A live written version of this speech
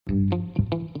Welcome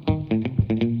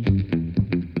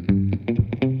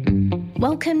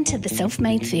to The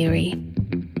Self-Made Theory,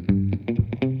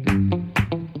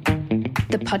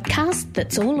 the podcast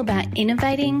that's all about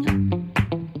innovating,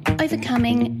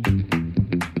 overcoming,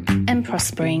 and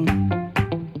prospering.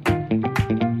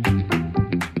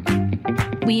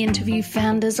 We interview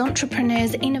founders,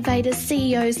 entrepreneurs, innovators,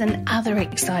 CEOs, and other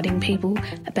exciting people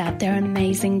about their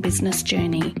amazing business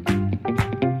journey.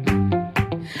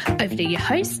 Over to your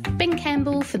host, Ben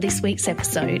Campbell, for this week's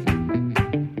episode.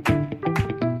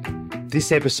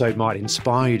 This episode might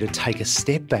inspire you to take a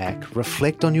step back,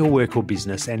 reflect on your work or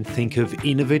business, and think of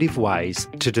innovative ways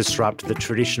to disrupt the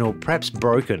traditional, perhaps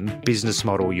broken, business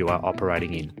model you are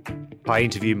operating in. I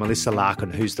interview Mellissa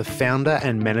Larkin, who's the founder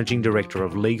and managing director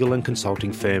of legal and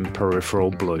consulting firm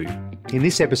Peripheral. In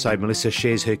this episode, Mellissa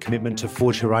shares her commitment to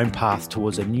forge her own path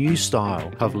towards a new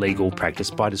style of legal practice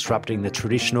by disrupting the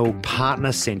traditional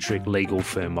partner-centric legal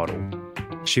firm model.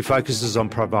 She focuses on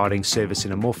providing service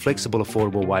in a more flexible,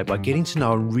 affordable way by getting to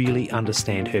know and really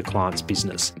understand her client's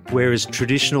business, whereas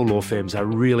traditional law firms are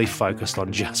really focused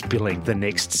on just billing the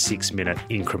next 6-minute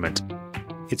increment.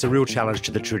 It's a real challenge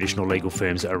to the traditional legal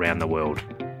firms around the world.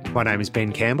 My name is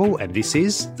Ben Campbell, and this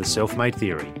is The Self-Made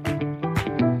Theory.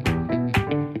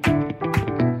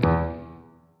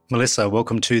 Mellissa,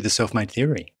 welcome to The Self-Made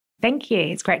Theory. Thank you.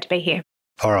 It's great to be here.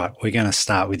 All right, we're going to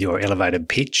start with your elevated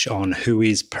pitch on who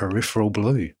is Peripheral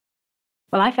Blue.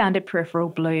 Well, I founded Peripheral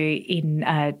Blue in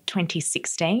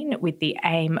 2016 with the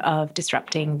aim of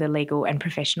disrupting the legal and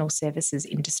professional services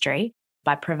industry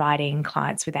by providing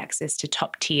clients with access to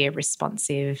top-tier,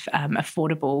 responsive,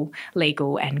 affordable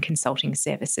legal and consulting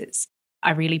services.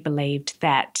 I really believed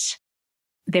that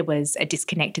there was a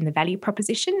disconnect in the value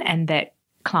proposition and that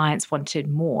clients wanted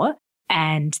more,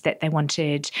 and that they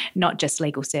wanted not just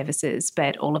legal services,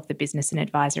 but all of the business and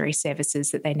advisory services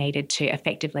that they needed to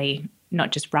effectively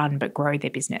not just run, but grow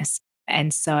their business.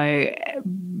 And so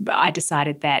I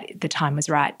decided that the time was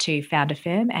right to found a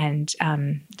firm and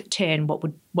turn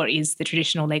what is the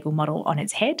traditional legal model on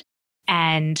its head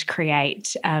and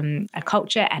create a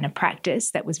culture and a practice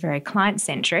that was very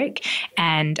client-centric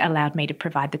and allowed me to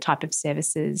provide the type of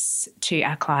services to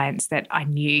our clients that I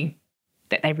knew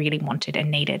that they really wanted and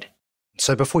needed.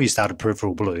 So before you started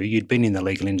Peripheral Blue, you'd been in the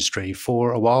legal industry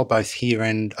for a while, both here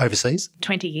and overseas?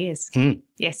 20 years.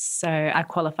 Yes. So I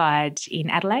qualified in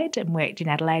Adelaide and worked in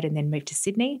Adelaide and then moved to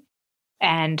Sydney.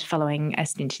 And following a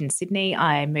stint in Sydney,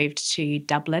 I moved to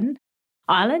Dublin,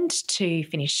 Ireland to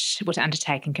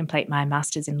undertake and complete my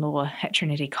Masters in Law at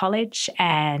Trinity College.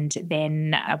 And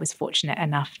then I was fortunate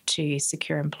enough to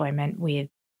secure employment with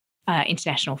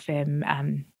international firm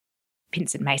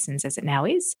Pinson Masons, as it now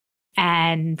is.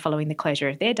 And following the closure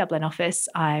of their Dublin office,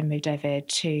 I moved over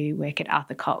to work at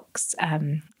Arthur Cox,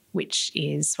 which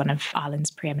is one of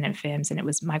Ireland's preeminent firms, and it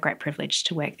was my great privilege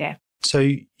to work there.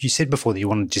 So you said before that you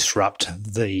want to disrupt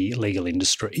the legal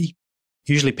industry.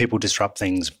 Usually people disrupt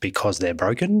things because they're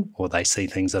broken or they see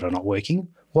things that are not working.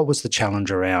 What was the challenge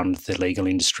around the legal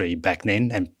industry back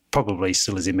then and probably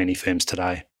still is in many firms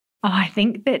today? I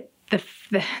think that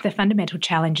the fundamental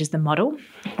challenge is the model.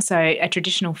 So a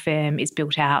traditional firm is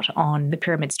built out on the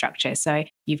pyramid structure. So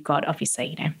you've got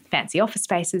obviously, fancy office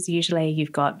spaces usually,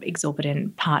 you've got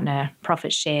exorbitant partner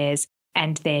profit shares,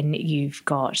 and then you've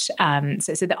got, so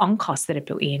the on-costs that are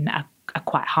built in are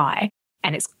quite high.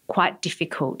 And it's quite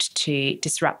difficult to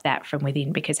disrupt that from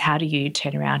within, because how do you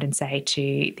turn around and say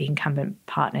to the incumbent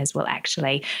partners, well,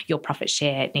 actually, your profit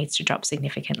share needs to drop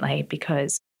significantly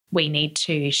because we need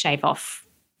to shave off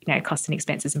costs and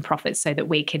expenses and profits so that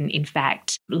we can, in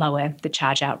fact, lower the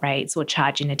charge-out rates or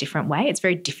charge in a different way. It's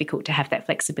very difficult to have that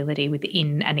flexibility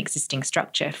within an existing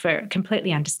structure for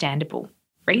completely understandable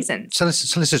reasons. So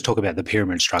let's just talk about the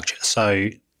pyramid structure. So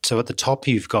at the top,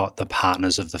 you've got the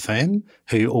partners of the firm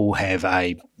who all have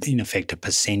in effect, a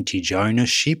percentage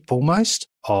ownership almost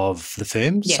of the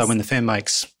firm. Yes. So when the firm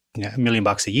makes $1 million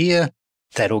a year,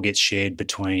 that all gets shared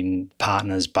between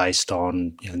partners based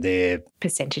on their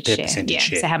percentage share.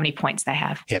 So how many points they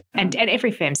have. Yep. And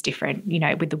every firm's different,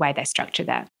 with the way they structure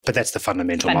that. But that's the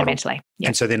fundamental model. Yep.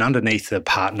 And so then underneath the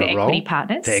partner the role,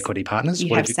 equity partners,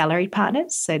 you have salaried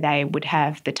partners. So they would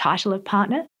have the title of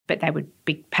partner, but they would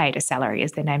be paid a salary,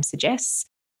 as their name suggests.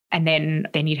 And then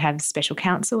you'd have special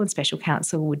counsel, and special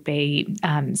counsel would be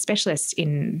specialists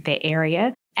in their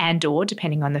area, and or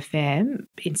depending on the firm,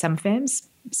 in some firms,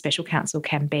 special counsel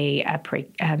can be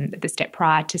the step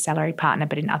prior to salaried partner,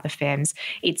 but in other firms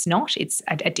it's not. It's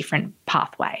a different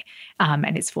pathway,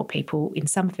 and it's for people in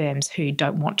some firms who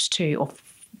don't want to or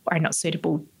are not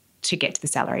suitable to get to the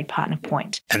salaried partner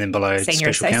point. And then below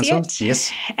senior special associate, counsel,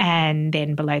 yes. And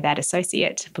then below that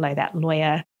associate, below that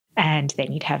lawyer, And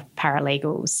then you'd have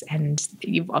paralegals, and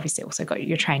you've obviously also got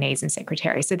your trainees and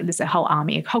secretaries. So there's a whole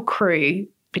army, a whole crew,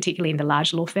 particularly in the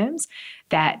large law firms,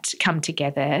 that come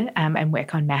together and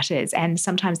work on matters. And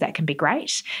sometimes that can be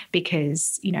great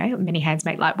because, many hands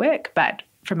make light work. But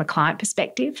from a client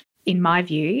perspective, in my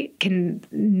view, can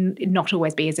not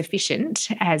always be as efficient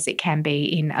as it can be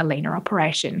in a leaner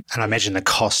operation. And I imagine the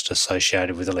cost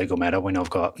associated with a legal matter when I've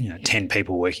got 10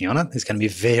 people working on it is going to be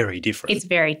very different. It's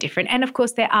very different. And of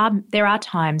course, there are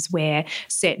times where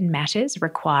certain matters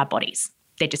require bodies.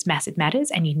 They're just massive matters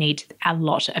and you need a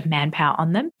lot of manpower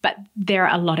on them. But there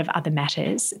are a lot of other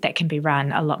matters that can be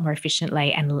run a lot more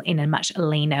efficiently and in a much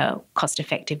leaner,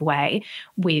 cost-effective way.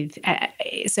 And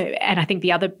I think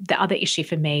the other issue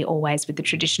for me always with the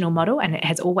traditional model, and it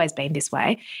has always been this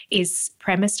way, is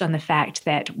premised on the fact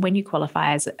that when you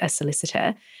qualify as a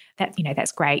solicitor,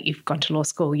 that's great. You've gone to law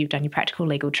school, you've done your practical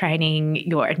legal training,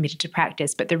 you're admitted to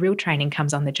practice, but the real training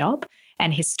comes on the job.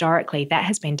 And historically, that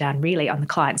has been done really on the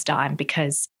client's dime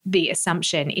because the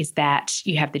assumption is that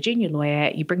you have the junior lawyer,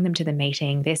 you bring them to the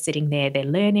meeting, they're sitting there, they're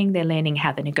learning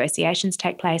how the negotiations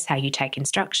take place, how you take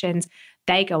instructions.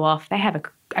 They go off, they have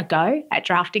a go at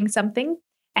drafting something,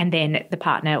 and then the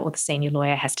partner or the senior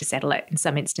lawyer has to settle it. In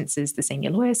some instances, the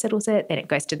senior lawyer settles it, then it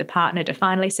goes to the partner to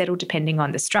finally settle depending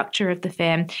on the structure of the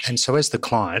firm. And so as the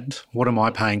client, what am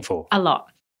I paying for? A lot.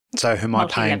 So who am I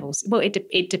paying? Levels. Well,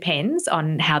 it depends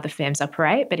on how the firms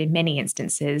operate, but in many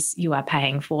instances, you are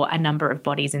paying for a number of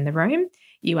bodies in the room.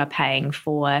 You are paying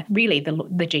for really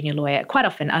the junior lawyer. Quite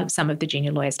often, some of the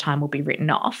junior lawyer's time will be written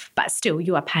off, but still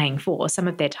you are paying for some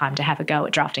of their time to have a go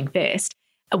at drafting first.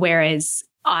 Whereas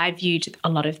I viewed a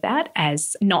lot of that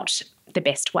as not the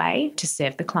best way to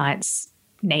serve the client's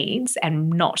needs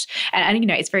and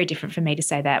it's very different for me to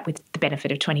say that with the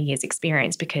benefit of 20 years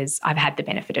experience because I've had the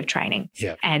benefit of training.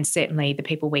 Yeah. And certainly the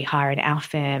people we hire in our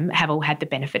firm have all had the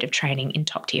benefit of training in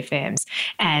top tier firms.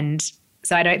 And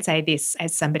so I don't say this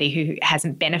as somebody who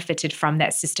hasn't benefited from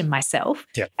that system myself.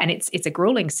 Yeah. And it's a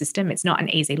grueling system. It's not an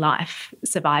easy life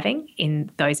surviving in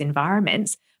those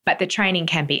environments. But the training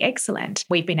can be excellent.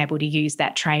 We've been able to use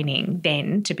that training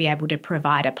then to be able to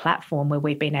provide a platform where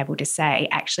we've been able to say,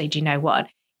 actually, do you know what?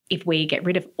 If we get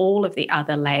rid of all of the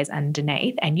other layers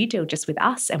underneath and you deal just with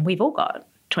us and we've all got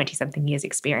 20-something years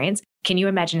experience, can you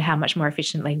imagine how much more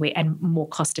efficiently and more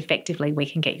cost effectively we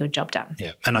can get your job done?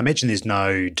 Yeah. And I imagine there's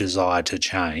no desire to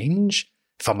change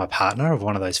if I'm a partner of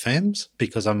one of those firms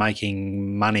because I'm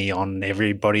making money on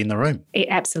everybody in the room.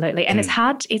 Absolutely. And it's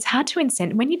hard to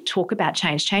incent. When you talk about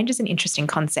change is an interesting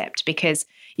concept because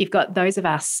you've got those of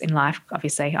us in life,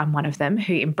 obviously I'm one of them,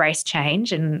 who embrace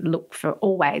change and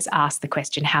always ask the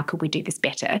question, how could we do this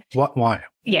better? What? Why?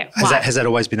 Yeah. Has that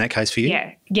always been that case for you?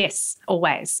 Yeah. Yes,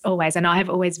 always. And I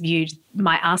have always viewed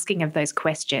my asking of those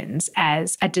questions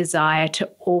as a desire to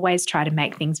always try to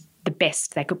make things the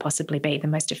best they could possibly be, the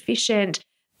most efficient,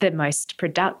 the most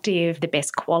productive, the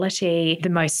best quality,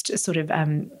 the most sort of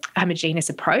homogeneous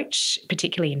approach,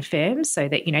 particularly in firms, so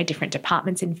that, different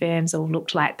departments in firms all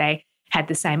looked like they had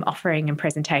the same offering and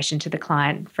presentation to the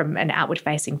client from an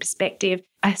outward-facing perspective.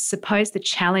 I suppose the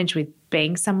challenge with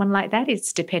being someone like that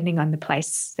is depending on the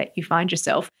place that you find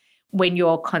yourself, when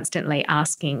you're constantly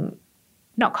asking,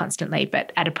 not constantly,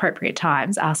 but at appropriate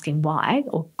times asking why,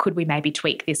 or could we maybe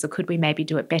tweak this, or could we maybe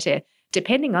do it better?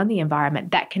 Depending on the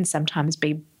environment, that can sometimes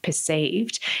be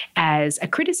perceived as a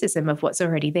criticism of what's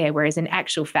already there, whereas in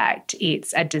actual fact,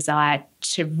 it's a desire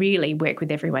to really work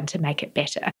with everyone to make it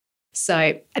better.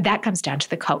 So that comes down to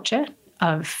the culture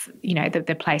of,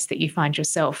 the place that you find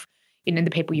yourself, the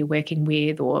people you're working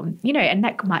with, or, and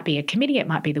that might be a committee, it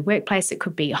might be the workplace, it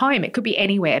could be home, it could be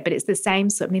anywhere, but it's the same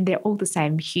they're all the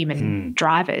same human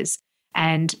drivers.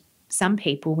 And some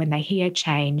people, when they hear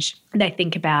change, they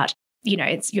think about,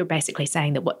 you're basically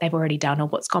saying that what they've already done or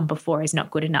what's gone before is not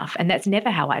good enough. And that's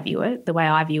never how I view it. The way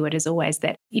I view it is always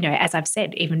that, as I've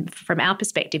said, even from our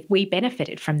perspective, we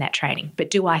benefited from that training.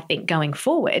 But do I think going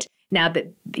forward, now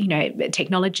that,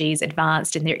 technology is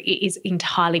advanced and it is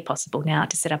entirely possible now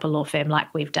to set up a law firm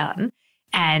like we've done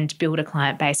and build a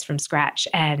client base from scratch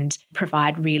and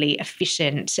provide really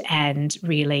efficient and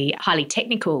really highly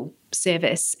technical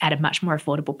service at a much more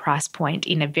affordable price point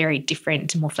in a very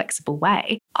different, more flexible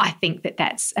way, I think that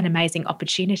that's an amazing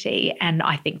opportunity. And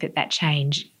I think that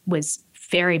change was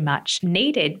very much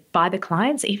needed by the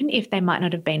clients, even if they might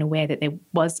not have been aware that there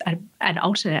was an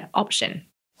alternate option.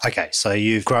 Okay, so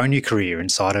you've grown your career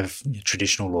inside of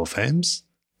traditional law firms.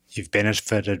 You've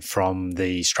benefited from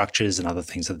the structures and other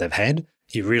things that they've had.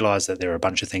 You realise that there are a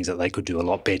bunch of things that they could do a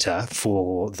lot better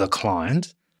for the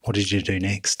client. What did you do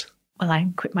next? Well, I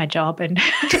quit my job and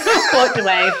walked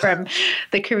away from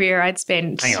the career I'd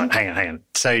spent. Hang on.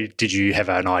 So did you have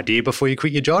an idea before you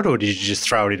quit your job, or did you just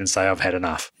throw it in and say, I've had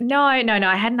enough? No.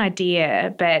 I had an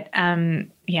idea, but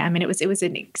it was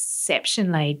an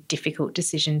exceptionally difficult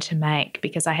decision to make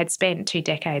because I had spent 2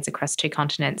 decades across 2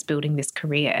 continents building this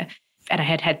career, and I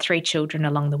had 3 children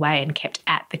along the way and kept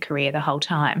at the career the whole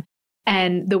time.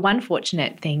 And the one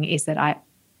fortunate thing is that I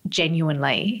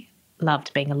genuinely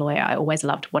loved being a lawyer. I always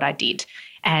loved what I did.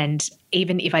 And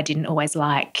even if I didn't always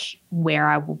like where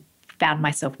I found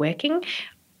myself working,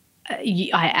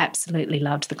 I absolutely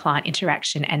loved the client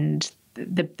interaction and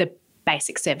the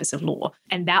basic service of law.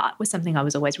 And that was something I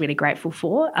was always really grateful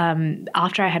for.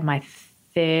 After I had my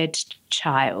 3rd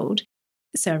child,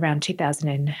 so around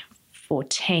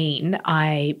 2014,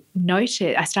 I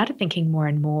started thinking more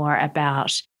and more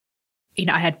about,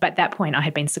 at that point I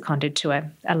had been seconded to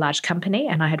a large company,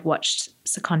 and I had watched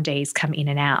secondees come in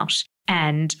and out.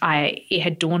 And it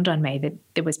had dawned on me that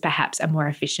there was perhaps a more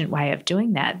efficient way of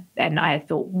doing that. And I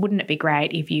thought, wouldn't it be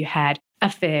great if you had a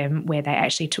firm where they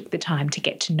actually took the time to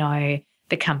get to know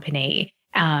the company,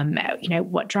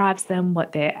 what drives them,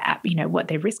 what their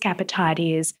risk appetite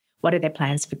is, what are their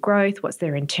plans for growth, what's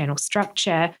their internal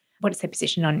structure, what is their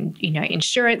position on,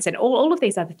 insurance, and all of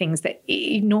these other things that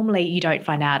normally you don't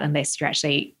find out unless you're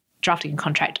actually drafting a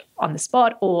contract on the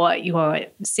spot, or you're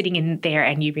sitting in there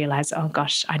and you realise, oh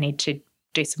gosh, I need to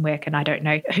do some work and I don't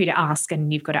know who to ask,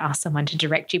 and you've got to ask someone to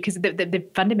direct you. Because the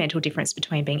fundamental difference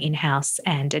between being in-house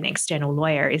and an external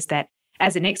lawyer is that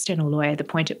as an external lawyer, the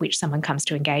point at which someone comes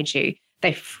to engage you,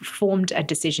 they've formed a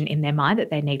decision in their mind that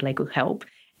they need legal help,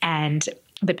 and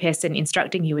the person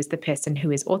instructing you is the person who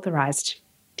is authorised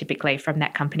typically from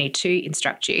that company to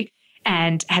instruct you,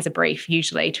 and has a brief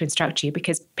usually to instruct you,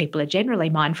 because people are generally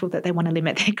mindful that they want to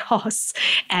limit their costs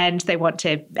and they want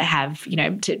to have,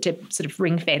 to sort of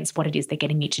ring fence what it is they're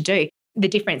getting you to do. The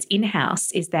difference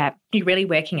in-house is that you're really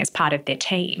working as part of their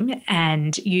team,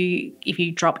 and if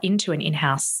you drop into an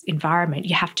in-house environment,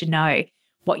 you have to know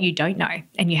what you don't know,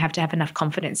 and you have to have enough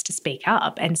confidence to speak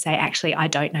up and say, actually, I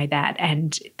don't know that,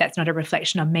 and that's not a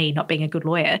reflection on me not being a good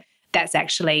lawyer. That's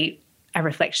actually a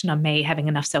reflection on me having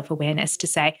enough self-awareness to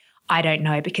say, I don't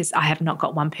know, because I have not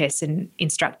got one person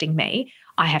instructing me.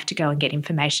 I have to go and get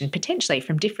information potentially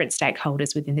from different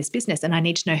stakeholders within this business, and I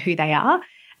need to know who they are,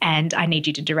 and I need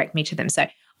you to direct me to them. So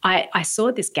I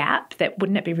saw this gap that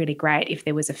wouldn't it be really great if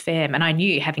there was a firm, and I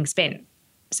knew, having spent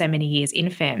so many years in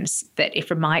firms, that if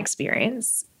from my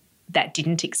experience that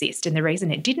didn't exist. And the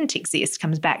reason it didn't exist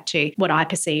comes back to what I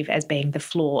perceive as being the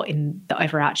flaw in the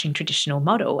overarching traditional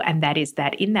model, and that is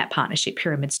that in that partnership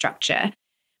pyramid structure,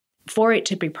 for it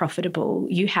to be profitable,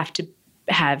 you have to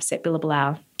have set billable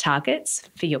hour targets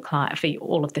for your client, for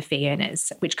all of the fee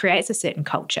earners, which creates a certain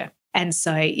culture. And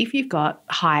so if you've got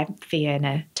high fee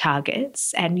earner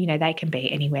targets, and they can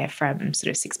be anywhere from sort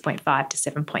of 6.5 to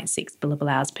 7.6 billable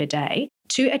hours per day,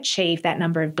 to achieve that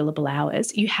number of billable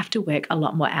hours, you have to work a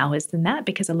lot more hours than that,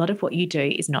 because a lot of what you do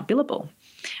is not billable.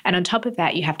 And on top of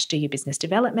that, you have to do your business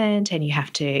development, and you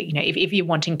have to, if you're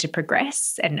wanting to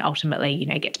progress and ultimately,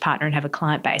 get to partner and have a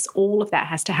client base, all of that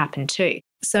has to happen too.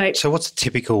 So what's a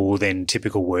typical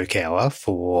work hour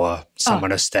for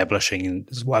someone establishing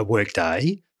a work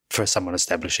day for someone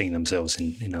establishing themselves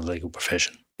in a legal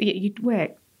profession? You'd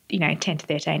work, 10 to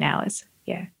 13 hours.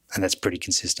 Yeah. And that's pretty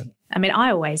consistent. I mean,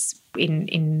 I always,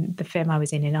 in the firm I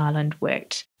was in Ireland,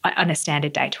 worked on a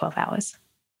standard day 12 hours,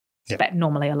 but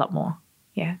normally a lot more.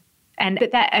 Yeah. And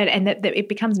that it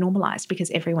becomes normalised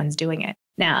because everyone's doing it.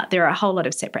 Now, there are a whole lot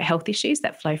of separate health issues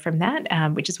that flow from that,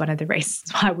 which is one of the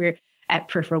reasons why we're at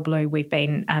Peripheral Blue, we've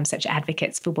been such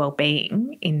advocates for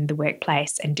wellbeing in the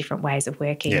workplace and different ways of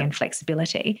working and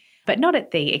flexibility, but not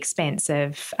at the expense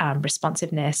of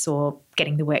responsiveness or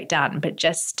getting the work done, but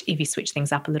just if you switch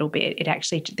things up a little bit,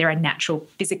 there are natural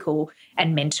physical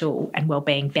and mental and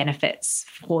wellbeing benefits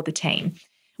for the team,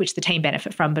 which the team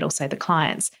benefit from, but also the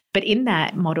clients. But in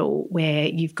that model where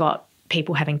you've got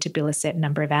people having to bill a certain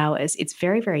number of hours, it's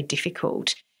very, very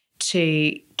difficult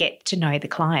to get to know the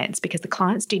clients, because the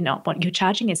clients do not want, you're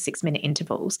charging in 6-minute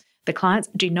intervals. The clients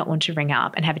do not want to ring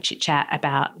up and have a chit chat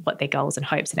about what their goals and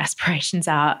hopes and aspirations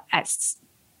are at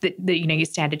your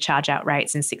standard charge out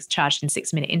rates and charged in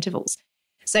 6-minute intervals.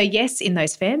 So yes, in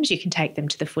those firms, you can take them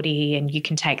to the footy and you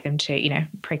can take them to,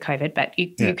 pre-COVID, but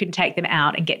you can take them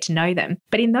out and get to know them.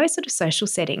 But in those sort of social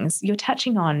settings, you're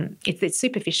touching on, it's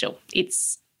superficial.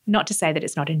 It's not to say that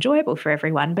it's not enjoyable for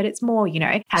everyone, but it's more,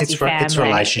 how's your family? It's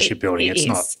relationship building.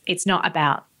 It's not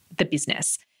about the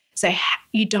business. So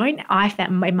I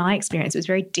found, in my experience, it was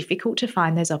very difficult to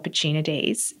find those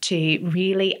opportunities to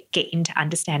really get into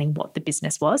understanding what the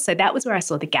business was. So that was where I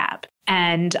saw the gap.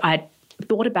 And I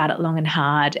thought about it long and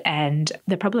hard. And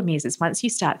the problem is once you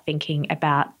start thinking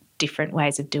about different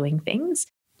ways of doing things,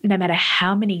 no matter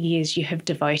how many years you have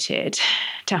devoted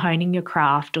to honing your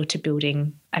craft or to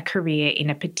building a career in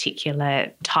a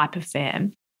particular type of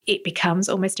firm, it becomes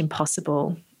almost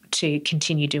impossible to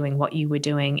continue doing what you were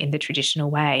doing in the traditional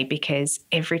way, because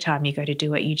every time you go to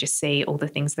do it, you just see all the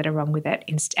things that are wrong with it.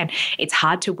 And it's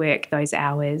hard to work those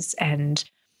hours and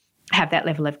have that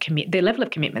level of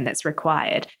commitment that's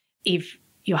required if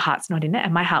your heart's not in it.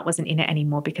 And my heart wasn't in it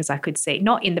anymore, because I could see,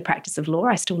 not in the practice of law,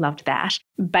 I still loved that,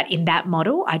 but in that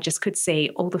model, I just could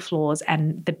see all the flaws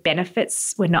and the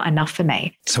benefits were not enough for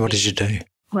me. So what did you do?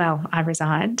 Well, I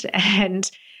resigned and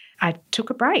I took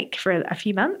a break for a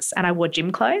few months and I wore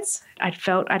gym clothes. I'd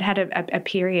had a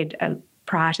period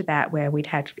prior to that where we'd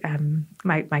had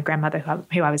my grandmother,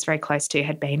 who I was very close to,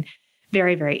 had been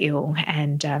very, very ill,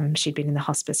 and she'd been in the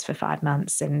hospice for 5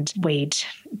 months, and we'd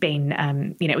been,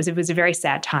 it was a very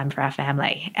sad time for our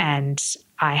family. And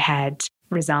I had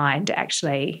resigned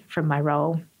actually from my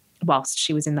role whilst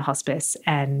she was in the hospice.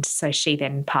 And so she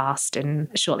then passed, and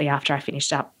shortly after I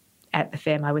finished up at the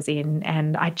firm I was in,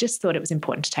 and I just thought it was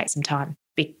important to take some time,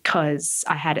 because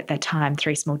I had at that time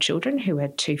 3 small children who were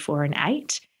 2, 4 and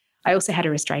 8. I also had a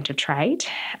restraint of trade,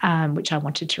 which I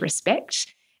wanted to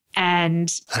respect.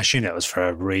 And I assume that was for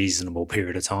a reasonable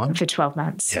period of time. For 12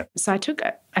 months. Yep. So I took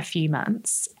a few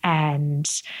months, and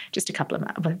just a couple of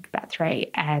months, about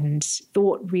 3, and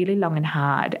thought really long and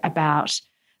hard about.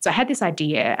 So I had this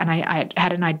idea, and I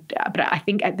had an idea, but I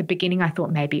think at the beginning I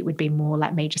thought maybe it would be more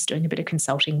like me just doing a bit of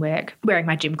consulting work, wearing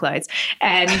my gym clothes,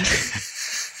 and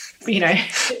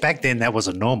Back then that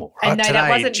wasn't normal, right? No, that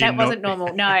wasn't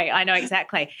normal. No, I know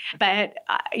exactly. But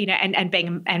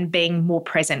and being more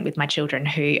present with my children,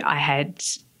 who I had.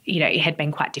 It had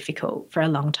been quite difficult for a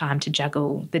long time to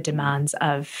juggle the demands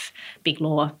of big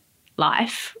law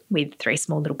life with 3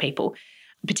 small little people,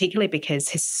 particularly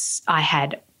because I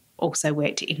had also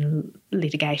worked in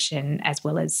litigation as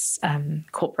well as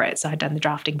corporate. So I'd done the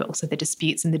drafting, but also the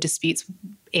disputes. And the disputes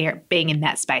being in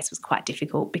that space was quite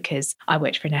difficult because I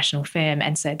worked for a national firm.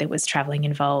 And so there was travelling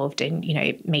involved and,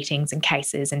 meetings and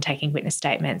cases and taking witness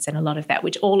statements and a lot of that,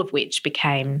 all of which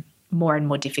became more and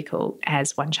more difficult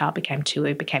as one child became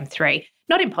 2, became 3.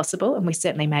 Not impossible, and we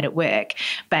certainly made it work,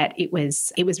 but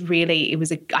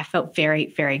I felt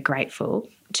very, very grateful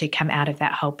to come out of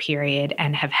that whole period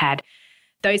and have had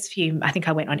those few. I think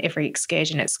I went on every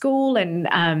excursion at school and,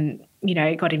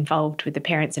 got involved with the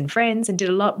parents and friends and did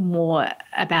a lot more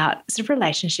about sort of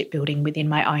relationship building within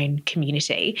my own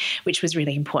community, which was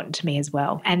really important to me as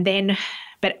well. And then,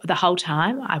 but the whole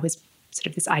time I was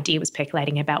this idea was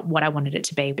percolating about what I wanted it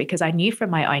to be, because I knew from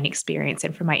my own experience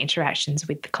and from my interactions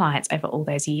with the clients over all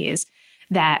those years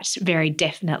that very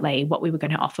definitely what we were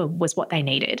going to offer was what they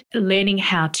needed. Learning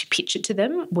how to pitch it to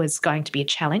them was going to be a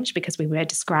challenge because we were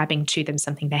describing to them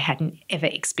something they hadn't ever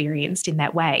experienced in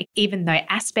that way, even though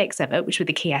aspects of it, which were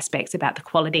the key aspects about the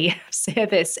quality of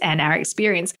service and our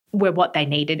experience, were what they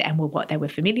needed and were what they were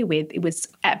familiar with. It was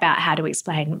about how to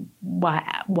explain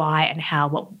why and how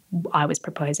what I was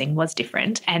proposing was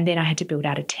different. And then I had to build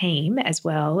out a team as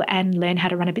well and learn how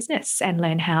to run a business and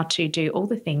learn how to do all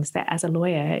the things that as a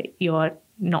lawyer you're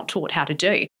not taught how to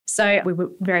do. So we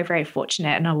were very, very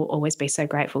fortunate, and I will always be so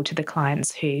grateful to the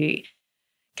clients who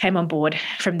came on board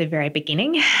from the very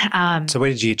beginning. So where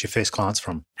did you get your first clients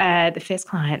from? The first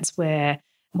clients were,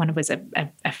 one was a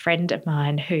friend of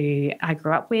mine who I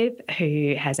grew up with,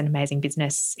 who has an amazing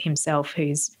business himself,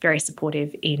 who's very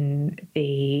supportive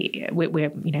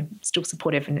we're still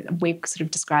supportive, and we sort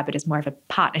of describe it as more of a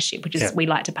partnership, which is we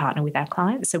like to partner with our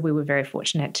clients. So we were very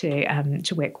fortunate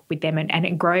to work with them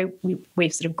and grow.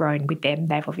 We've sort of grown with them.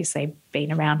 They've obviously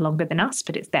been around longer than us,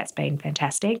 but that's been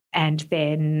fantastic. And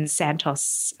then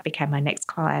Santos became my next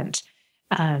client.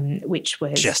 Which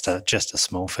was just a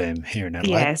small firm here in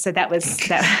Adelaide. Yeah, so that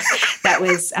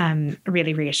was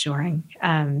really reassuring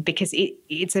because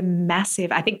it's a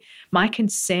massive. I think my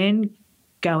concern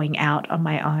going out on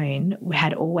my own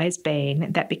had always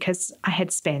been that because I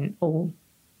had spent all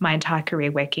my entire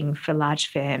career working for large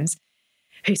firms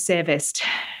who serviced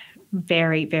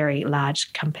very, very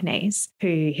large companies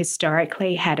who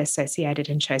historically had associated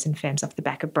and chosen firms off the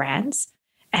back of brands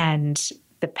and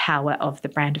the power of the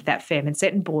brand of that firm. And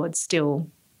certain boards still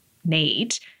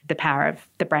need the power of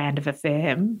the brand of a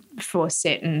firm for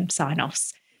certain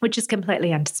sign-offs, which is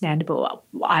completely understandable.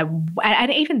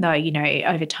 And even though,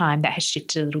 over time that has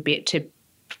shifted a little bit to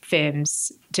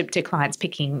firms, to clients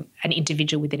picking an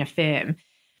individual within a firm,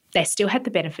 they still had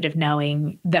the benefit of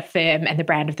knowing the firm and the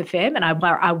brand of the firm. And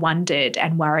I wondered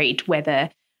and worried whether,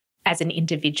 as an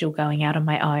individual going out on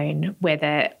my own,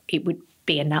 whether it would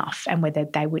be enough and whether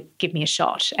they would give me a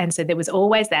shot. And so there was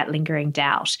always that lingering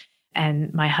doubt.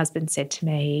 And my husband said to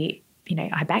me,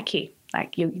 I back you.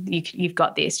 Like, you've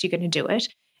got this, you're going to do it.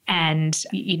 And,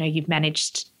 you've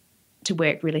managed to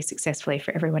work really successfully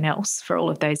for everyone else for all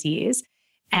of those years.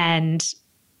 And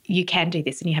you can do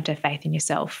this, and you have to have faith in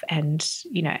yourself. And,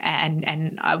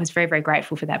 and I was very, very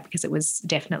grateful for that, because it was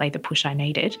definitely the push I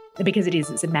needed. Because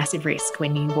it's a massive risk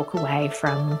when you walk away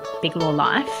from big law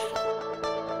life.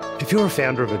 If you're a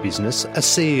founder of a business, a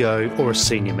CEO or a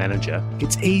senior manager,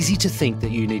 it's easy to think that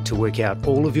you need to work out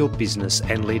all of your business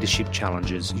and leadership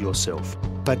challenges yourself.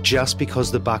 But just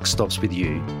because the buck stops with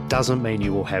you doesn't mean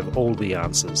you will have all the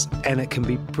answers, and it can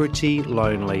be pretty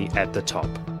lonely at the top.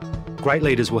 Great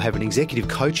leaders will have an executive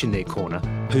coach in their corner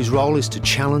whose role is to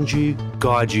challenge you,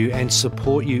 guide you, and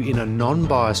support you in a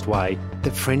non-biased way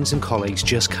that friends and colleagues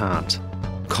just can't.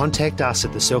 Contact us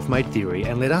at The Self-Made Theory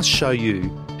and let us show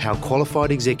you how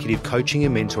qualified executive coaching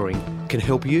and mentoring can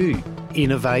help you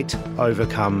innovate,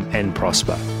 overcome, and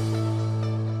prosper.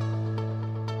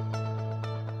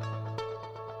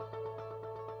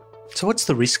 So what's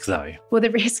the risk, though? Well,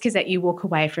 the risk is that you walk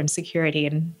away from security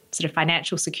and sort of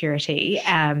financial security.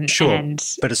 Sure,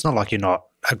 but it's not like you're not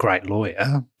a great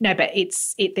lawyer. No, but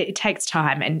it takes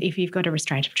time. And if you've got a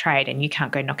restraint of trade and you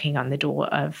can't go knocking on the door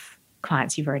of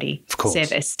clients you've already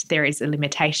serviced, there is a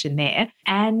limitation there.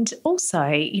 And also,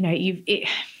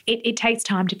 it takes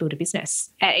time to build a business.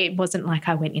 It wasn't like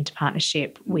I went into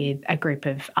partnership with a group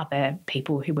of other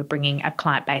people who were bringing a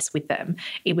client base with them.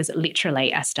 It was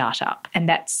literally a startup. And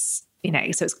that's,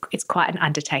 so it's quite an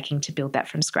undertaking to build that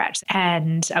from scratch.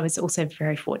 And I was also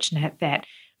very fortunate that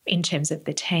in terms of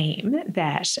the team,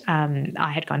 that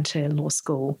I had gone to law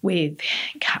school with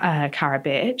Cara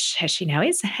Birch, as she now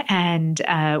is, and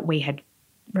we had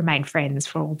remained friends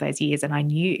for all those years. And I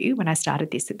knew when I started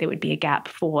this that there would be a gap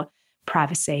for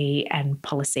privacy and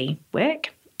policy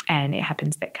work. And it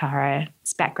happens that Cara's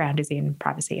background is in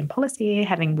privacy and policy,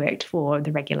 having worked for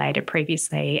the regulator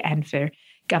previously and for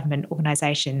government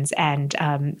organisations. And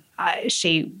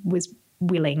she was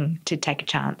willing to take a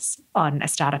chance on a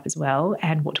startup as well,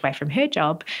 and walked away from her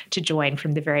job to join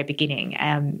from the very beginning.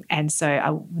 And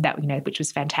so which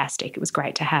was fantastic. It was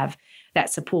great to have that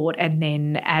support. And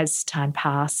then as time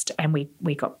passed and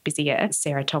we got busier,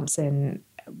 Sarah Thompson,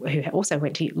 who also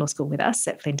went to law school with us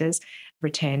at Flinders,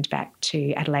 returned back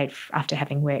to Adelaide after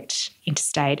having worked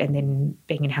interstate and then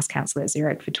being in-house counsel at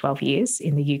Zurich for 12 years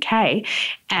in the UK.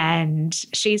 And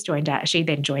she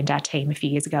then joined our team a few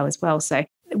years ago as well. So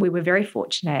we were very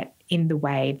fortunate in the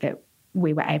way that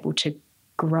we were able to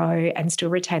grow and still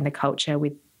retain the culture,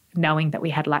 with knowing that we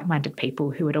had like-minded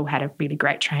people who had all had a really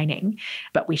great training,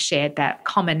 but we shared that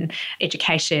common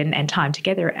education and time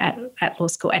together at law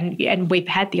school. And we've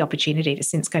had the opportunity to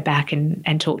since go back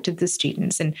and talk to the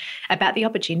students and about the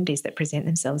opportunities that present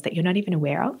themselves that you're not even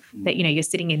aware of, that, you're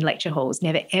sitting in lecture halls,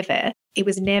 it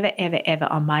was never, ever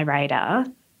on my radar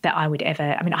that I would ever,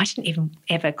 I didn't even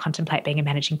ever contemplate being a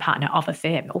managing partner of a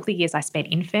firm. All the years I spent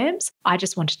in firms, I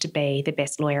just wanted to be the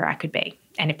best lawyer I could be.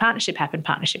 And if partnership happened.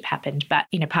 But,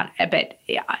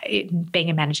 being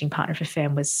a managing partner of a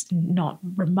firm was not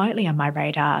remotely on my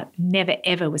radar, never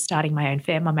ever was starting my own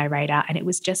firm on my radar. And it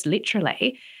was just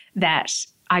literally that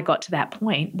I got to that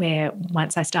point where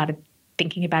once I started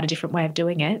thinking about a different way of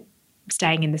doing it,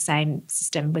 staying in the same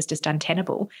system was just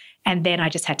untenable. And then I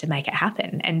just had to make it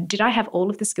happen. And did I have all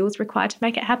of the skills required to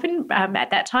make it happen? At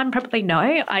that time, probably no.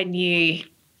 I knew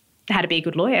how to be a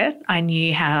good lawyer. I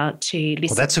knew how to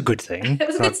listen. Well, that's a good thing. It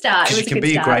was a good start. Because you can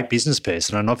be a great business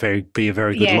person and not be a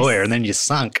very good lawyer, and then you're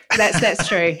sunk. That's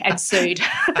true, and sued.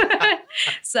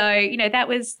 So, that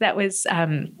was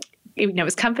it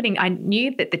was comforting. I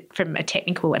knew that from a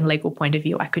technical and legal point of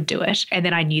view, I could do it. And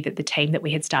then I knew that the team that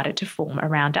we had started to form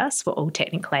around us were all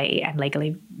technically and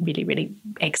legally really, really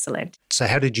excellent. So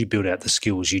how did you build out the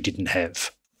skills you didn't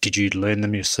have? Did you learn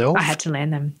them yourself? I had to learn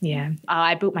them, yeah.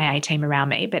 I built my A team around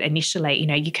me, but initially,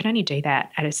 you can only do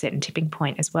that at a certain tipping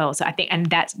point as well. So I think, and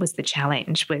that was the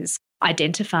challenge, was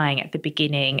identifying at the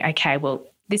beginning, okay, well,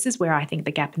 this is where I think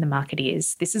the gap in the market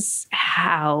is. This is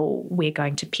how we're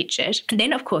going to pitch it. And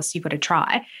then, of course, you've got to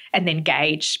try and then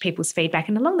gauge people's feedback.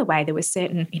 And along the way, there were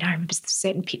certain, I remember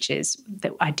certain pitches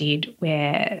that I did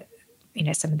where,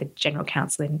 some of the general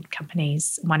counsel in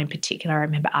companies, one in particular, I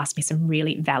remember asked me some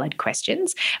really valid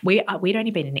questions. We'd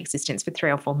only been in existence for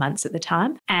 3 or 4 months at the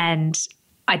time. And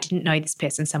I didn't know this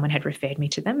person. Someone had referred me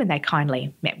to them and they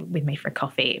kindly met with me for a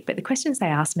coffee. But the questions they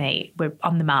asked me were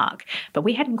on the mark, but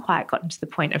we hadn't quite gotten to the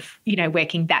point of,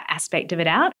 working that aspect of it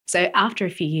out. So after a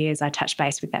few years, I touched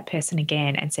base with that person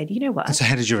again and said, you know what? So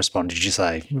how did you respond? Did you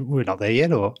say, we're not there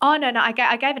yet? Or? Oh, no. I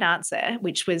gave an answer,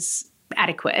 which was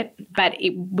adequate, but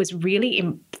it was really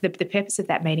the purpose of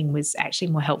that meeting was actually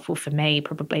more helpful for me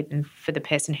probably than for the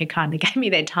person who kindly gave me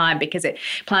their time, because it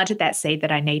planted that seed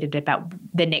that I needed about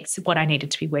what I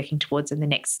needed to be working towards in the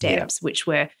next steps, which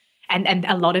were, and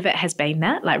a lot of it has been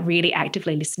that, like really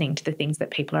actively listening to the things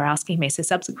that people are asking me. So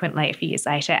subsequently, a few years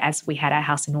later, as we had our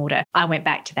house in order, I went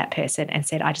back to that person and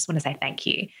said, I just want to say thank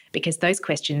you, because those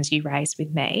questions you raised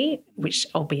with me, which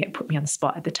albeit put me on the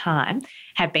spot at the time,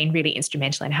 have been really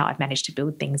instrumental in how I've managed to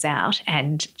build things out.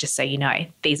 And just so you know,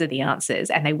 these are the answers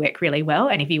and they work really well.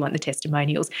 And if you want the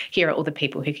testimonials, here are all the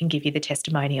people who can give you the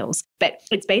testimonials. But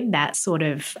it's been that sort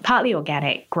of partly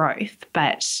organic growth,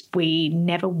 but we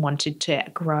never wanted to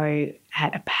grow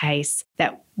at a pace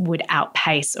that would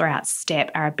outpace or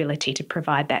outstep our ability to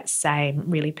provide that same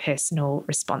really personal,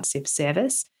 responsive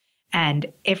service.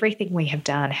 And everything we have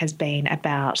done has been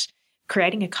about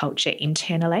creating a culture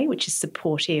internally, which is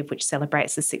supportive, which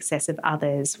celebrates the success of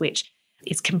others, which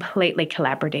is completely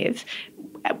collaborative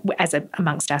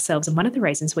amongst ourselves. And one of the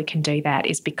reasons we can do that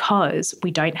is because we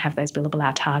don't have those billable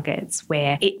hour targets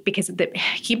because the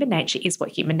human nature is what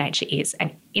human nature is.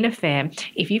 And in a firm,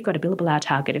 if you've got a billable hour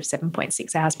target of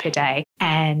 7.6 hours per day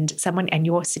and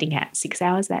you're sitting at 6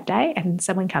 hours that day and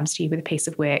someone comes to you with a piece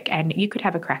of work and you could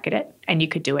have a crack at it and you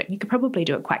could do it, and you could probably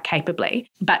do it quite capably,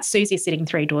 but Susie sitting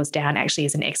 3 doors down actually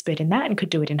is an expert in that and could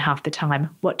do it in half the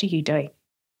time, what do you do?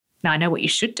 Now, I know what you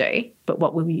should do, but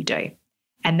what will you do?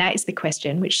 And that is the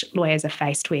question which lawyers are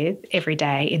faced with every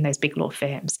day in those big law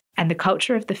firms. And the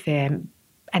culture of the firm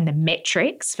and the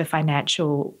metrics for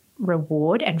financial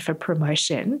reward and for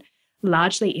promotion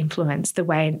largely influence the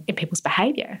way in people's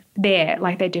behaviour there,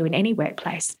 like they do in any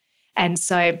workplace. And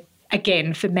so,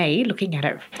 again, for me, looking at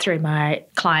it through my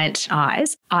client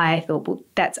eyes, I thought, well,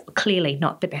 that's clearly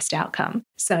not the best outcome.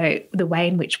 So the way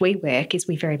in which we work is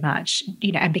we very much,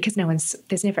 and because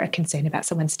there's never a concern about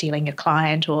someone stealing a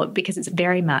client, or because it's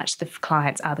very much the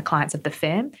clients are the clients of the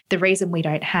firm. The reason we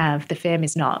don't have, the firm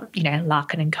is not,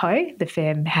 Larkin and Co. The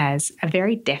firm has a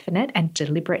very definite and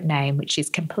deliberate name, which is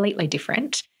completely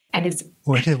different. And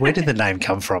where did the name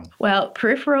come from? Well,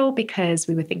 Peripheral, because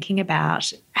we were thinking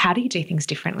about how do you do things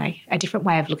differently, a different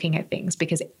way of looking at things,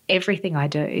 because everything I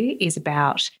do is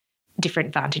about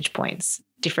different vantage points,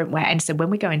 different way. And so when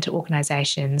we go into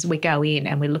organisations, we go in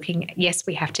and we're looking, yes,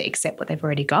 we have to accept what they've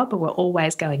already got, but we're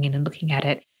always going in and looking at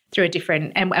it through a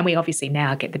different, and we obviously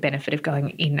now get the benefit of going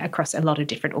in across a lot of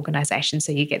different organisations,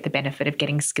 so you get the benefit of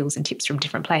getting skills and tips from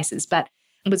different places. But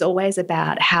it was always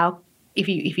about how, if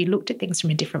you looked at things from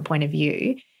a different point of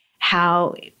view,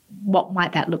 what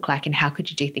might that look like and how could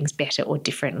you do things better or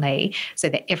differently so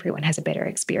that everyone has a better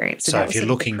experience? So if you're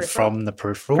looking from the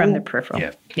peripheral? From the peripheral,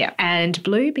 yeah. And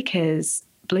blue, because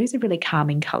blue's a really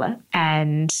calming colour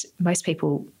and most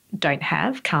people don't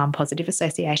have calm, positive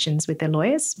associations with their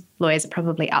lawyers. Lawyers are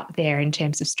probably up there in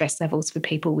terms of stress levels for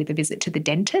people with a visit to the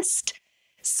dentist.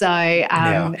 So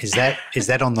now, is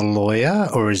that on the lawyer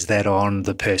or is that on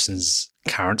the person's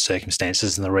current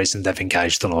circumstances and the reason they've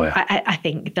engaged the lawyer? I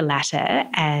think the latter,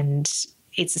 and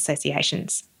it's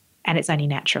associations, and it's only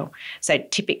natural. So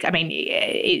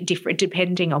different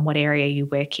depending on what area you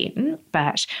work in,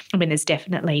 but there's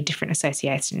definitely different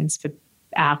associations for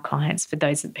our clients, for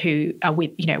those who are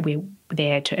with, we're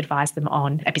there to advise them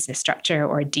on a business structure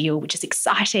or a deal, which is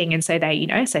exciting. And so they,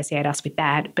 associate us with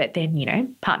that. But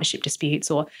then, partnership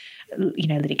disputes or,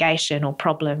 litigation or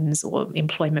problems or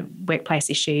employment workplace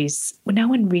issues, well, no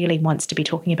one really wants to be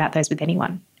talking about those with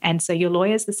anyone. And so your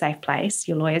lawyer's the safe place,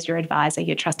 your lawyer's your advisor,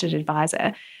 your trusted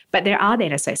advisor. But there are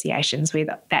then associations with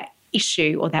that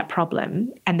issue or that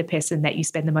problem and the person that you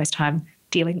spend the most time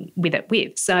dealing with it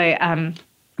with. So,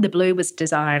 the blue was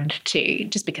designed to,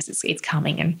 just because it's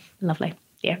calming and lovely.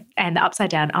 Yeah. And the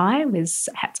upside down eye was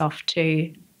hats off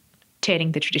to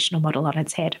turning the traditional model on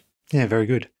its head. Yeah, very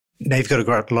good. Now, you've got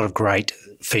a lot of great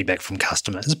feedback from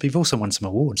customers, but you've also won some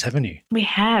awards, haven't you? We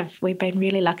have. We've been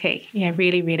really lucky. Yeah,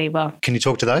 really, really well. Can you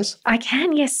talk to those? I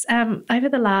can, yes. Over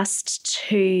the last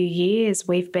 2 years,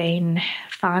 we've been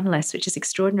finalists, which is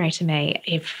extraordinary to me.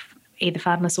 If either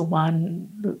finalists or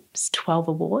won 12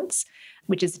 awards,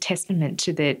 which is a testament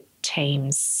to the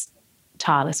team's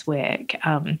tireless work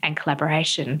and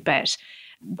collaboration. But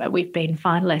we've been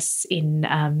finalists in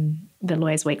the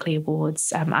Lawyers Weekly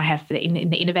Awards. I have in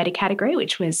the Innovator category,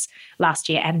 which was last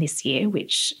year and this year,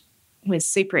 which was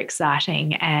super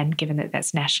exciting. And given that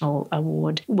that's national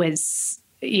award, was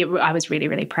I was really,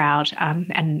 really proud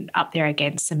and up there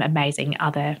against some amazing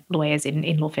other lawyers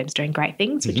in law firms doing great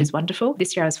things, which is wonderful.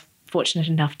 This year I was fortunate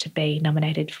enough to be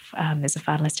nominated as a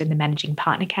finalist in the Managing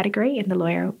Partner category in the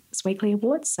Lawyers Weekly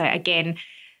Awards. So again,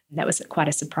 that was quite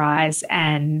a surprise.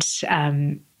 And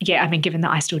given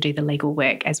that I still do the legal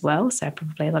work as well, so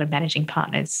probably a lot of managing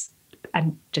partners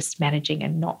and just managing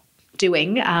and not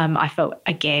doing, I felt,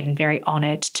 again, very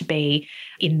honoured to be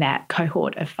in that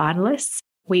cohort of finalists.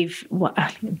 We've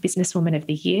Businesswoman of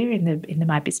the Year in the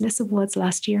My Business Awards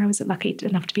last year. I was lucky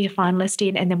enough to be a finalist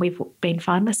in, and then we've been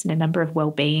finalists in a number of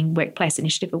Wellbeing Workplace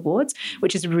Initiative Awards,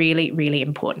 which is really, really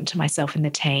important to myself and the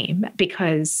team,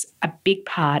 because a big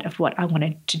part of what I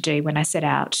wanted to do when I set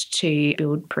out to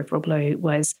build Peripheral Blue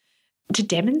was to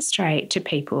demonstrate to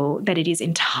people that it is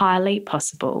entirely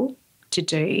possible to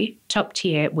do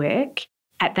top-tier work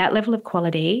at that level of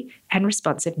quality and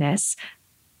responsiveness,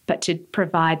 but to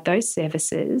provide those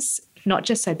services, not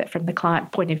just so that from the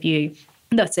client point of view,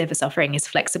 the service offering is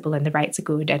flexible and the rates are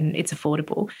good and it's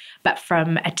affordable, but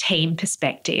from a team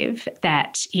perspective,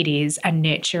 that it is a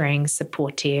nurturing,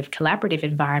 supportive, collaborative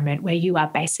environment where you are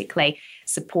basically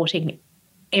supporting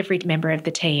every member of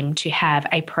the team to have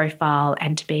a profile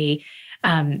and to be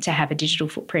to have a digital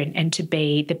footprint and to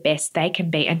be the best they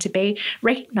can be and to be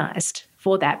recognised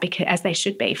for that, because as they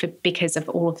should be, because of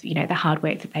all of the hard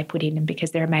work that they put in and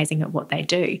because they're amazing at what they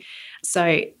do.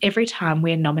 So every time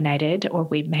we're nominated or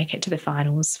we make it to the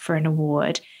finals for an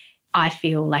award, I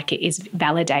feel like it is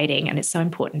validating, and it's so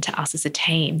important to us as a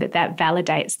team that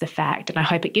validates the fact, and I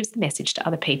hope it gives the message to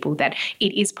other people that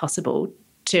it is possible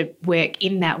to work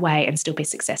in that way and still be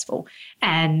successful,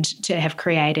 and to have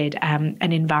created an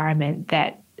environment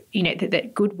that,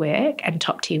 that good work and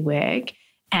top tier work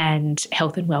and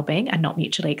health and wellbeing are not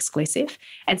mutually exclusive.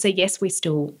 And so, yes, we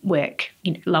still work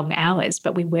long hours,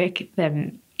 but we work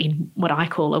them in what I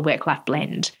call a work-life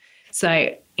blend.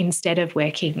 So instead of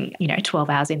working, 12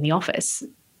 hours in the office,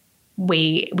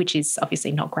 which is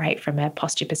obviously not great from a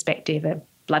posture perspective, a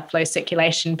blood flow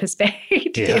circulation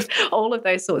perspective, all of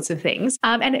those sorts of things.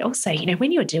 And it also,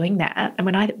 when you're doing that, and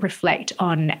when I reflect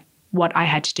on what I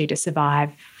had to do to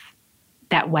survive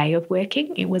that way of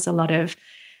working, it was a lot of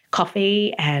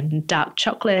coffee and dark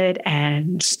chocolate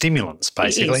and stimulants,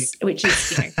 basically, which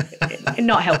is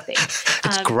not healthy.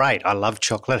 It's great. I love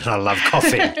chocolate and I love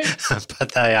coffee,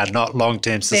 but they are not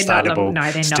long-term sustainable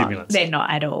stimulants. They're not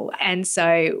at all. And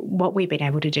so what we've been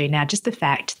able to do now, just the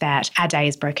fact that our day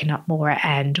is broken up more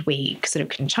and we sort of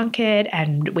can chunk it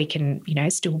and we can,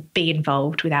 still be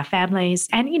involved with our families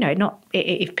and, not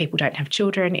if people don't have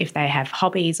children, if they have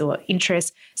hobbies or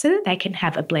interests, so that they can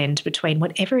have a blend between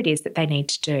whatever it is that they need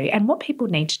to do. And what people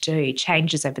need to do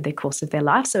changes over the course of their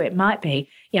life. So it might be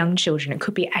young children, it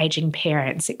could be aging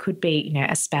parents, it could be,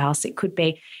 a spouse, it could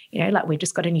be, like we've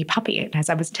just got a new puppy. And as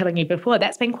I was telling you before,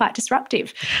 that's been quite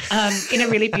disruptive in a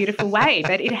really beautiful way,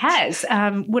 but it has.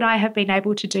 Would I have been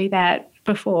able to do that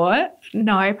before?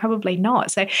 No, probably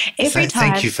not. So every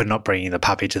time... Thank you for not bringing the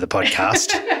puppy to the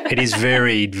podcast. It is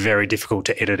very, very difficult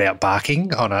to edit out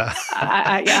barking on a...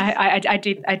 I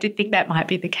did think that might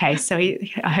be the case. So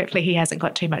hopefully he hasn't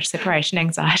got too much separation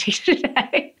anxiety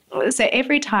today. So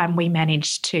every time we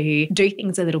manage to do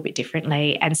things a little bit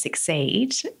differently and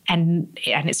succeed, and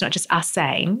it's not just us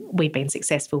saying we've been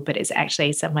successful, but it's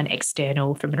actually someone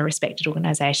external from a respected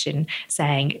organisation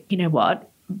saying, you know what,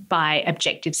 by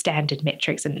objective standard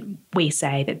metrics, and we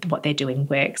say that what they're doing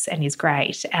works and is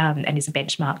great and is a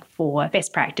benchmark for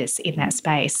best practice in that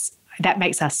space. That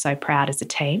makes us so proud as a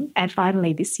team. And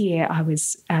finally, this year, I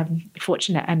was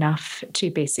fortunate enough to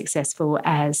be successful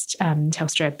as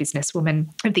Telstra Businesswoman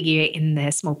of the Year in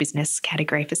the small business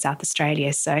category for South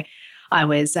Australia. So I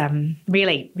was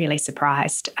really, really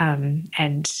surprised.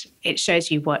 And it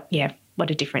shows you what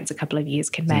a difference a couple of years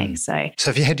can make. So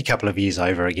if you had a couple of years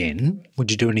over again, would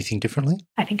you do anything differently?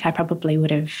 I think I probably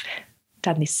would have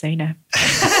done this sooner.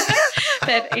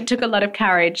 But it took a lot of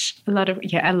courage, a lot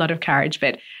of courage.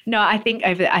 But no, I think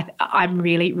I'm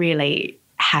really, really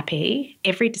happy.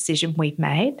 Every decision we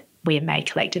have made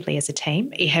collectively as a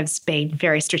team. It has been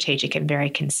very strategic and very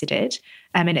considered.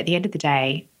 And at the end of the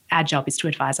day, our job is to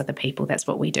advise other people. That's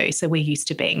what we do. So we're used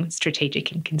to being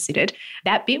strategic and considered.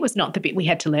 That bit was not the bit we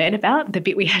had to learn about. The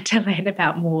bit we had to learn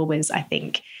about more was, I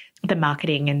think, the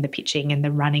marketing and the pitching and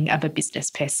the running of a business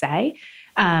per se.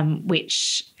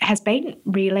 Which has been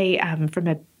really, from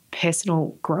a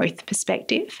personal growth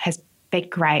perspective, has been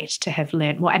great to have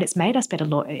learned more. And it's made us better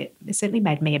lawyers. It certainly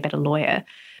made me a better lawyer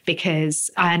because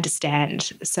I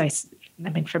understand. So,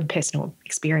 from personal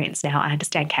experience now, I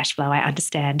understand cash flow. I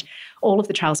understand all of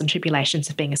the trials and tribulations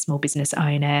of being a small business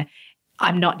owner.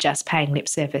 I'm not just paying lip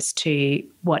service to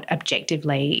what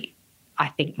objectively I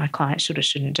think my client should or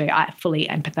shouldn't do. I fully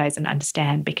empathise and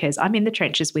understand because I'm in the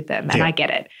trenches with them and I get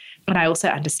it. But I also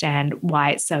understand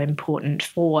why it's so important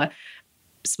for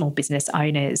small business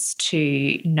owners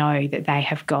to know that they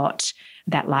have got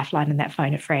that lifeline and that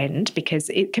phone a friend, because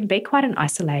it can be quite an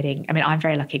isolating. I mean, I'm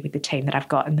very lucky with the team that I've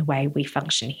got and the way we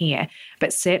function here.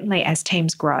 But certainly as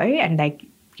teams grow and they,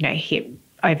 hit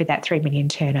over that 3 million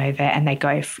turnover and they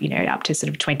go, up to sort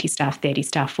of 20 staff, 30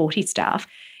 staff, 40 staff,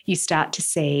 you start to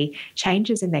see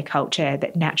changes in their culture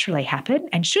that naturally happen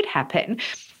and should happen.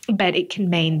 But it can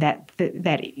mean that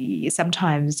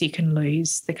sometimes you can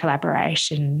lose the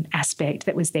collaboration aspect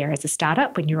that was there as a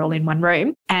startup when you're all in one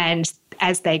room. And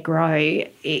as they grow,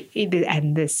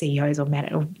 and the CEOs or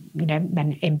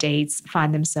MDs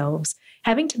find themselves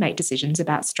having to make decisions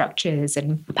about structures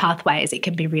and pathways, it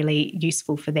can be really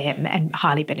useful for them and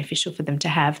highly beneficial for them to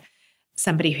have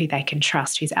somebody who they can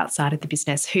trust, who's outside of the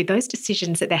business, who those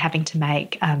decisions that they're having to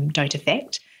make don't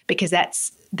affect. Because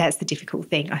that's the difficult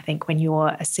thing, I think, when you're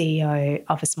a CEO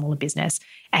of a smaller business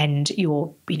and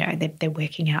you're, they're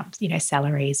working out,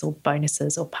 salaries or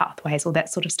bonuses or pathways, all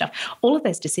that sort of stuff. All of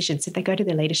those decisions, if they go to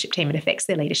their leadership team, it affects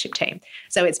their leadership team.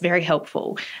 So it's very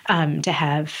helpful to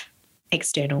have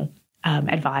external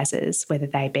advisors, whether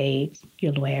they be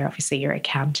your lawyer, obviously your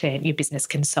accountant, your business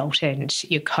consultant,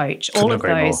 your coach, all of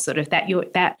those sort of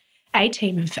that a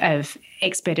team of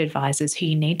expert advisors who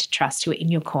you need to trust, who are in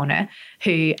your corner,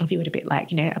 who view it a bit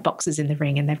like, a boxers in the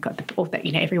ring and they've got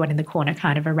everyone in the corner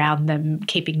kind of around them,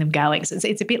 keeping them going. So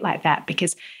it's a bit like that,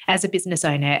 because as a business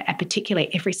owner, and particularly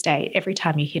every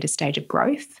time you hit a stage of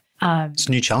growth, it's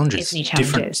new challenges. It's new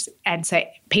challenges. Different. And so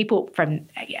people from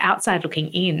outside looking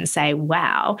in say,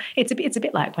 wow, it's a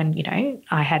bit like when,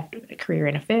 I had a career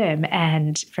in a firm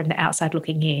and from the outside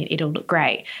looking in, it all looked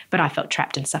great, but I felt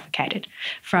trapped and suffocated.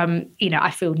 From, I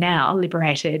feel now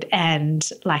liberated and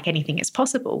like anything is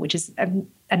possible, which is an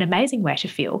amazing way to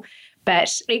feel.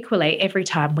 But equally, every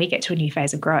time we get to a new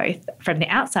phase of growth, from the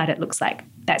outside, it looks like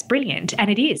that's brilliant. And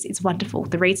it is. It's wonderful.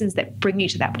 The reasons that bring you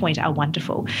to that point are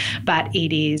wonderful, but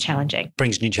it is challenging.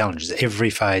 Brings new challenges. Every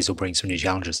phase will bring some new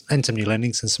challenges and some new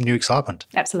learnings and some new excitement.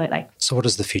 Absolutely. So what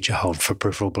does the future hold for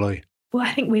Peripheral Blue? Well,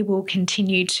 I think we will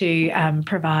continue to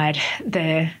provide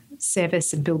the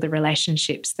service and build the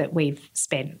relationships that we've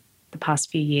spent the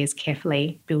past few years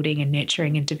carefully building and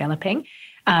nurturing and developing.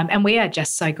 And we are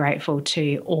just so grateful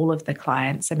to all of the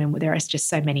clients. I mean, there are just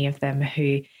so many of them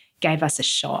who gave us a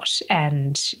shot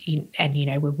and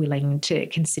were willing to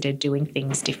consider doing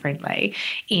things differently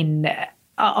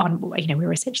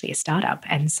we're essentially a startup.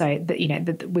 And so,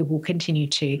 we will continue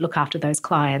to look after those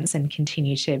clients and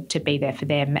continue to be there for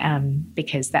them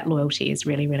because that loyalty is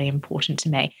really, really important to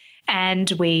me. And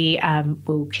we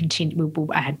will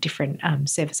add different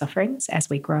service offerings as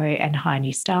we grow and hire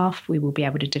new staff. We will be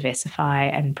able to diversify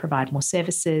and provide more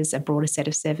services, a broader set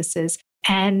of services.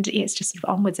 And it's just sort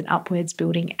of onwards and upwards,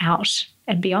 building out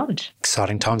and beyond.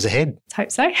 Exciting times ahead. Let's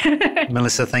hope so.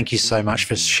 Mellissa, thank you so much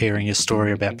for sharing your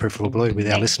story about Peripheral Blue with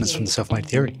our listeners from the Self-Made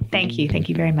Theory. Thank you. Thank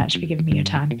you very much for giving me your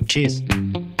time. Cheers.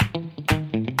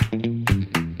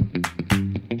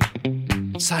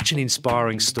 Such an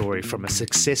inspiring story from a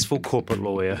successful corporate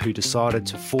lawyer who decided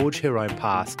to forge her own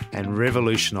path and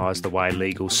revolutionise the way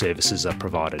legal services are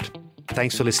provided.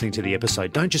 Thanks for listening to the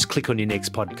episode. Don't just click on your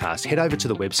next podcast. Head over to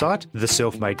the website,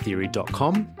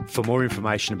 theselfmadetheory.com, for more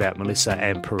information about Mellissa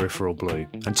and Peripheral Blue.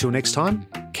 Until next time,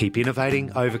 keep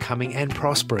innovating, overcoming and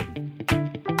prospering.